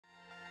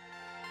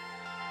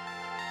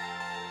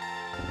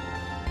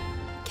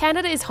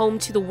Canada is home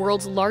to the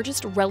world's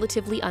largest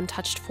relatively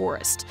untouched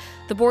forest.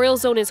 The boreal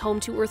zone is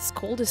home to Earth's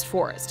coldest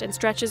forest and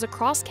stretches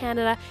across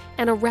Canada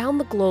and around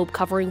the globe,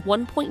 covering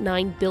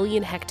 1.9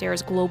 billion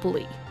hectares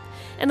globally.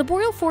 And the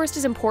boreal forest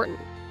is important.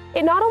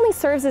 It not only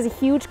serves as a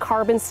huge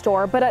carbon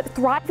store, but a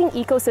thriving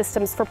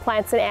ecosystems for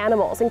plants and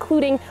animals,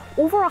 including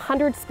over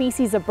 100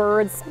 species of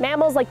birds,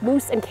 mammals like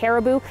moose and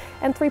caribou,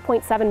 and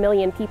 3.7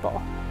 million people.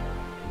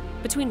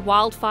 Between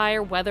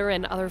wildfire, weather,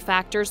 and other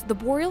factors, the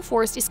boreal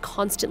forest is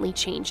constantly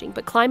changing,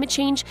 but climate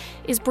change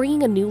is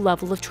bringing a new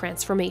level of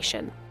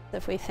transformation.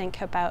 If we think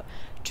about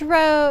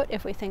drought,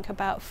 if we think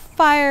about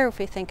fire, if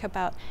we think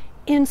about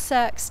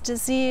insects,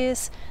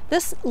 disease,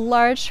 this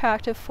large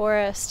tract of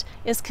forest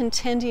is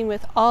contending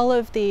with all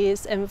of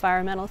these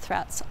environmental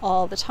threats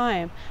all the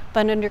time.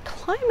 But under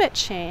climate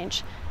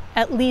change,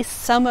 at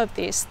least some of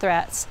these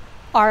threats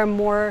are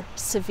more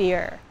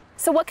severe.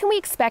 So what can we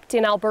expect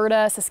in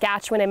Alberta,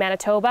 Saskatchewan, and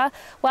Manitoba?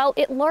 Well,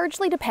 it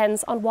largely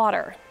depends on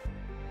water.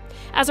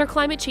 As our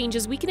climate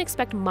changes, we can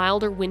expect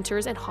milder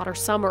winters and hotter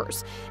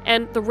summers.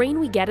 And the rain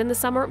we get in the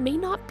summer may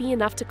not be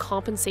enough to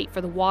compensate for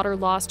the water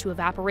loss to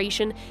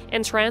evaporation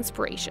and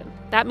transpiration.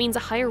 That means a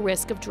higher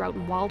risk of drought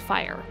and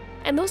wildfire.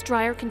 And those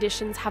drier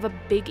conditions have a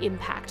big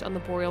impact on the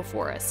boreal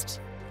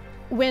forest.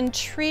 When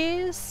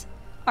trees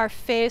are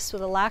faced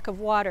with a lack of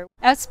water,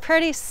 that's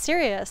pretty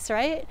serious,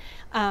 right?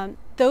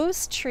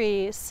 Those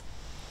trees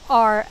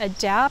are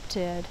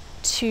adapted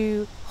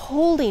to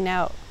holding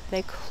out.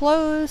 They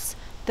close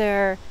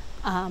their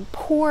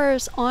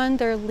pores on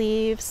their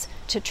leaves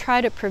to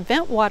try to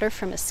prevent water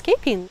from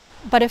escaping.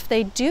 But if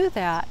they do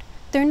that,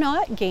 they're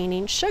not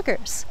gaining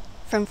sugars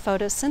from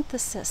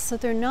photosynthesis, so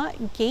they're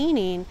not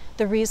gaining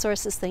the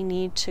resources they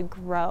need to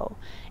grow.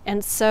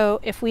 And so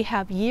if we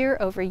have year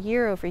over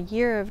year over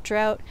year of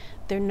drought,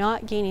 they're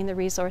not gaining the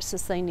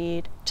resources they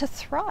need to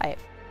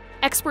thrive.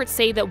 Experts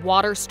say that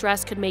water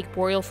stress could make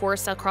boreal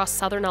forests across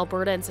southern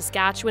Alberta and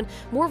Saskatchewan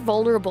more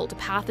vulnerable to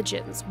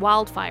pathogens,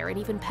 wildfire, and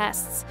even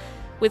pests.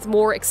 With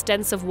more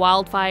extensive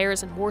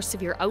wildfires and more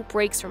severe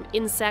outbreaks from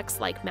insects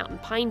like mountain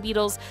pine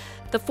beetles,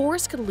 the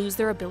forest could lose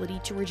their ability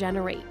to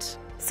regenerate.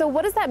 So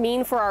what does that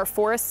mean for our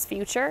forest's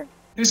future?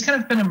 There's kind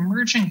of been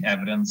emerging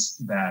evidence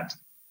that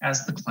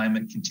as the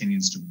climate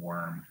continues to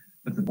warm,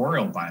 that the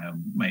boreal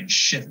biome might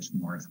shift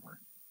northward.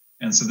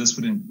 And so this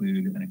would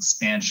include an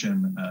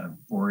expansion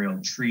of boreal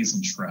trees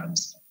and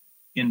shrubs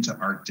into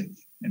Arctic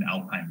and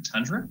alpine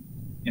tundra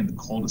in the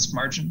coldest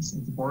margins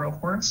of the boreal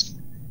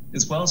forest,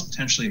 as well as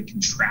potentially a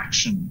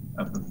contraction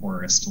of the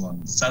forest along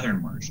the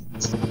southern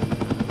margins.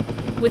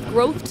 With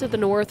growth to the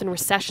north and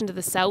recession to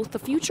the south, the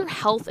future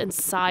health and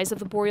size of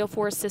the boreal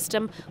forest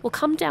system will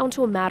come down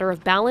to a matter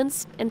of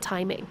balance and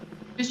timing.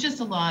 There's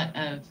just a lot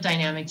of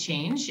dynamic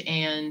change,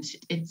 and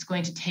it's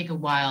going to take a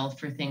while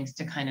for things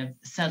to kind of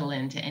settle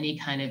into any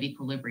kind of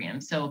equilibrium.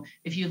 So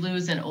if you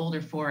lose an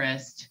older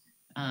forest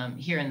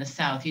here in the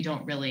south, you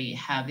don't really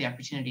have the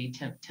opportunity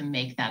to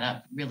make that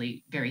up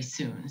really very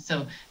soon.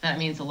 So that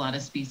means a lot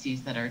of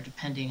species that are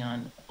depending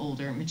on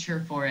older mature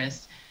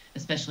forest,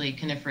 especially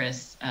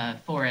coniferous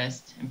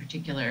forest in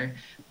particular,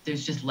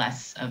 there's just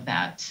less of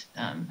that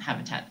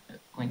habitat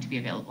going to be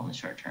available in the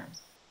short term.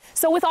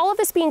 So with all of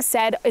this being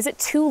said, is it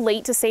too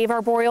late to save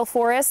our boreal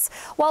forests?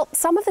 Well,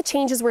 some of the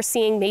changes we're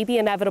seeing may be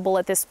inevitable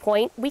at this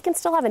point. We can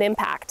still have an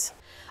impact.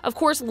 Of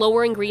course,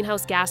 lowering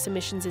greenhouse gas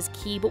emissions is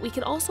key, but we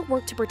can also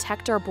work to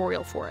protect our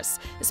boreal forests,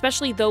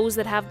 especially those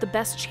that have the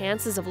best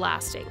chances of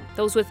lasting,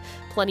 those with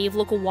plenty of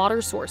local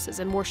water sources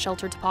and more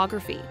sheltered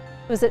topography.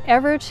 Was it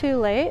ever too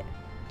late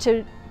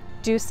to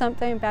do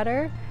something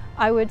better?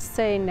 I would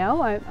say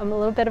no. I'm a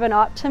little bit of an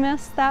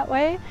optimist that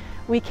way.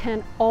 We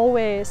can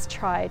always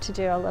try to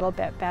do a little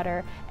bit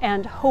better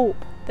and hope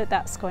that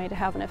that's going to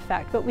have an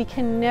effect, but we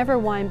can never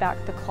wind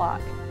back the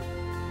clock.